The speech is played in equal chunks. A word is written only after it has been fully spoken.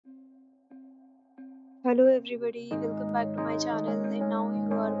Hello everybody, welcome back to my channel and now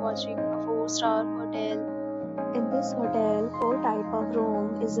you are watching a 4-star hotel. In this hotel, 4 type of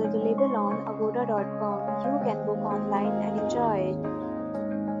room is available on agoda.com. You can book online and enjoy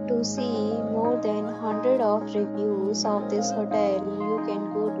it. To see more than 100 of reviews of this hotel, you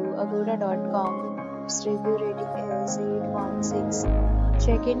can go to agoda.com. Its review rating is 8.6.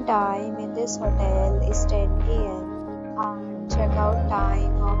 Check-in time in this hotel is 10 a.m. and check-out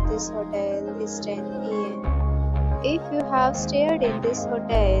time of this hotel is 10 a.m. If you have stayed in this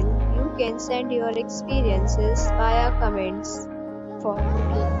hotel, you can send your experiences via comments. For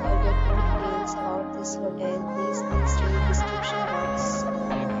booking or get more details about this hotel, please read description box.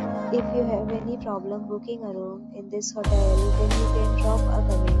 If you have any problem booking a room in this hotel, then you can drop a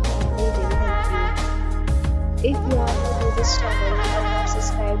comment and we will help you. If you are new to this channel or not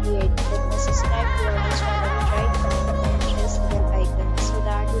subscribed yet, then must subscribe to our channel right now and press the bell icon so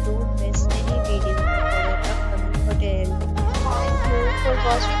that you don't miss any video of our upcoming hotel. Thank you for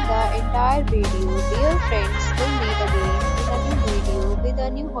watching the entire video. Dear friends, we'll meet again in a new video with a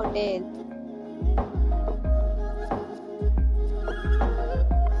new hotel.